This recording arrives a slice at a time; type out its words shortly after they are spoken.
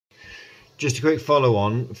Just a quick follow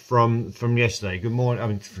on from yesterday. Good morning. I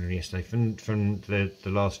mean, from yesterday, from the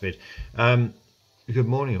last vid. Good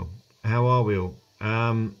morning, all. How are we all?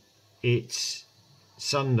 It's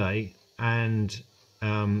Sunday, and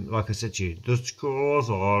like I said to you, the scores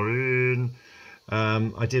are in.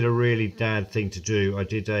 I did a really dad thing to do. I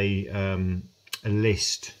did a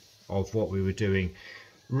list of what we were doing,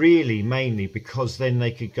 really mainly because then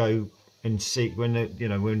they could go and see when they,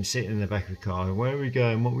 when sitting in the back of the car, where are we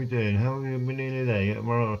going, what are we doing, how are we nearly there.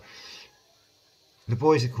 The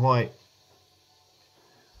boys are quite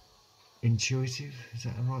intuitive, is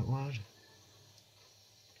that the right word?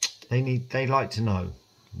 They like to know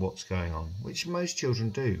what's going on, which most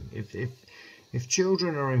children do. If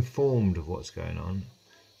children are informed of what's going on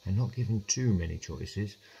and not given too many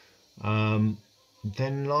choices,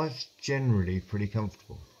 then life's generally pretty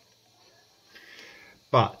comfortable.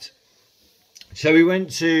 But so we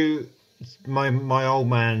went to my old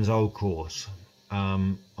man's old course.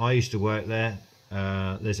 I used to work there.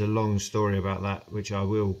 There's a long story about that, which I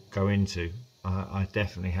will go into. I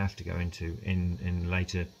definitely have to go into in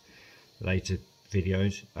later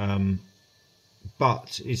videos.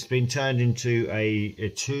 But it's been turned into a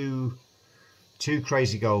two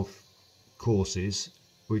crazy golf courses,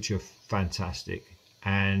 which are fantastic,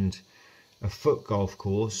 and a foot golf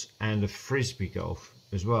course and a frisbee golf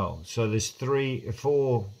as well. So there's three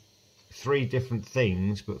different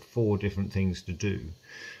things, but 4 different things to do.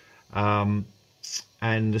 And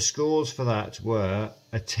the scores for that were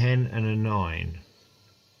a 10 and a 9.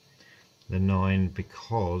 The 9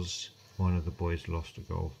 because one of the boys lost a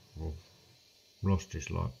golf ball. Lost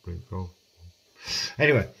his light blue golf.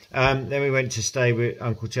 Anyway, then we went to stay with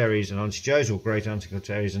Uncle Terry's and Auntie Joe's, or Great Uncle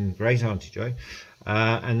Terry's and Great Auntie Joe.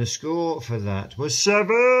 And the score for that was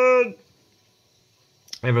 7.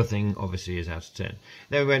 Everything obviously is out of 10.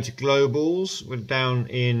 Then we went to Globals. We're down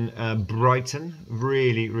in Brighton.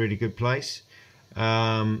 Really, really good place.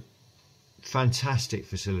 Fantastic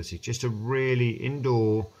facility. Just a really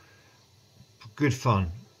indoor, good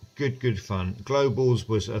fun. Good fun. Globals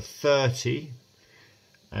was a 30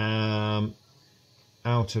 out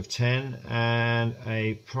of 10, and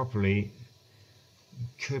a properly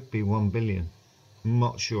could be 1 billion. I'm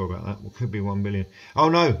not sure about that. It could be 1 billion. Oh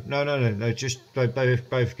no. Just both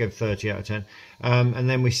gave 30 out of 10. And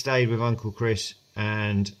then we stayed with Uncle Chris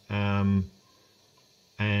and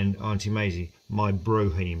Auntie Maisie, my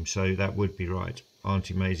brohim. So that would be right.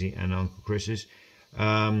 Auntie Maisie and Uncle Chris's.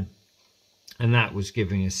 And that was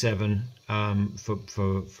giving a 7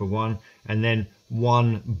 for one, and then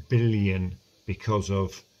 1 billion because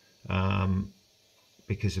of Mario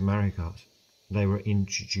Kart. They were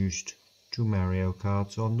introduced to Mario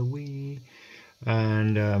Kart on the Wii,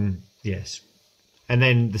 and yes, and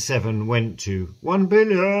then the 7 went to 1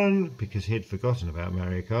 billion because he'd forgotten about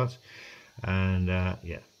Mario Kart, and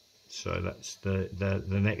yeah, so that's the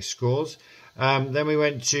next scores. Then we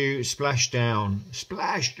went to Splashdown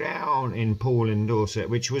in Poole in Dorset,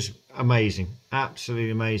 which was amazing,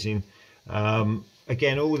 absolutely amazing.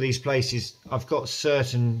 Again, all these places, I've got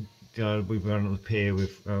certain, we've run on the pier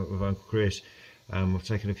with Uncle Chris. I've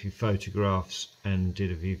taken a few photographs and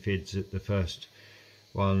did a few vids at the first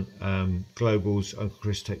one. Globals, Uncle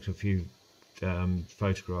Chris takes a few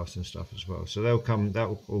photographs and stuff as well. So that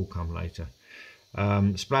will all come later.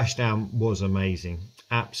 Splashdown was amazing,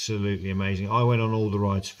 absolutely amazing. I went on all the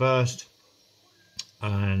rides first,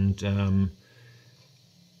 and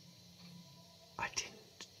I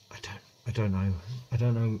don't know.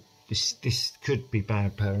 This could be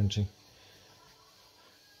bad parenting.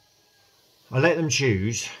 I let them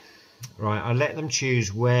choose, right? I let them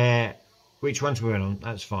choose which ones we went on.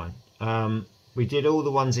 That's fine. We did all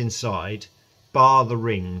the ones inside, bar the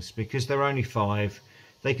rings, because they're only 5.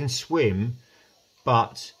 They can swim,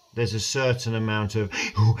 but there's a certain amount of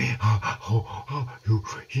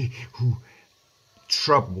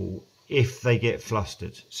trouble if they get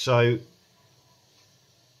flustered. So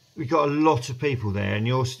we got a lot of people there, and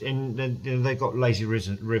they've got lazy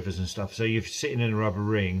rivers and stuff. So you're sitting in a rubber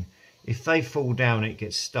ring. If they fall down, it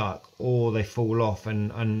gets stuck, or they fall off, and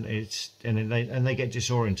they get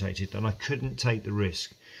disorientated. And I couldn't take the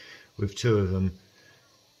risk with 2 of them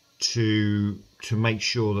to make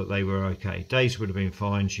sure that they were okay. Days would have been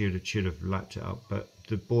fine. Should have lapped it up, but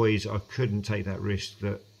the boys, I couldn't take that risk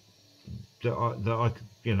that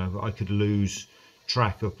I could lose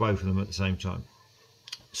track of both of them at the same time.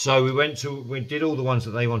 So we did all the ones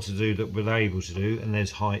that they wanted to do, that were able to do, and there's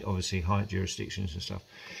height jurisdictions and stuff.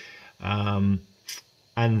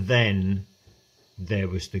 And then there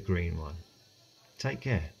was the green one. Take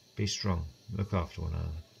care, be strong, look after one another.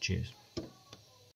 Cheers.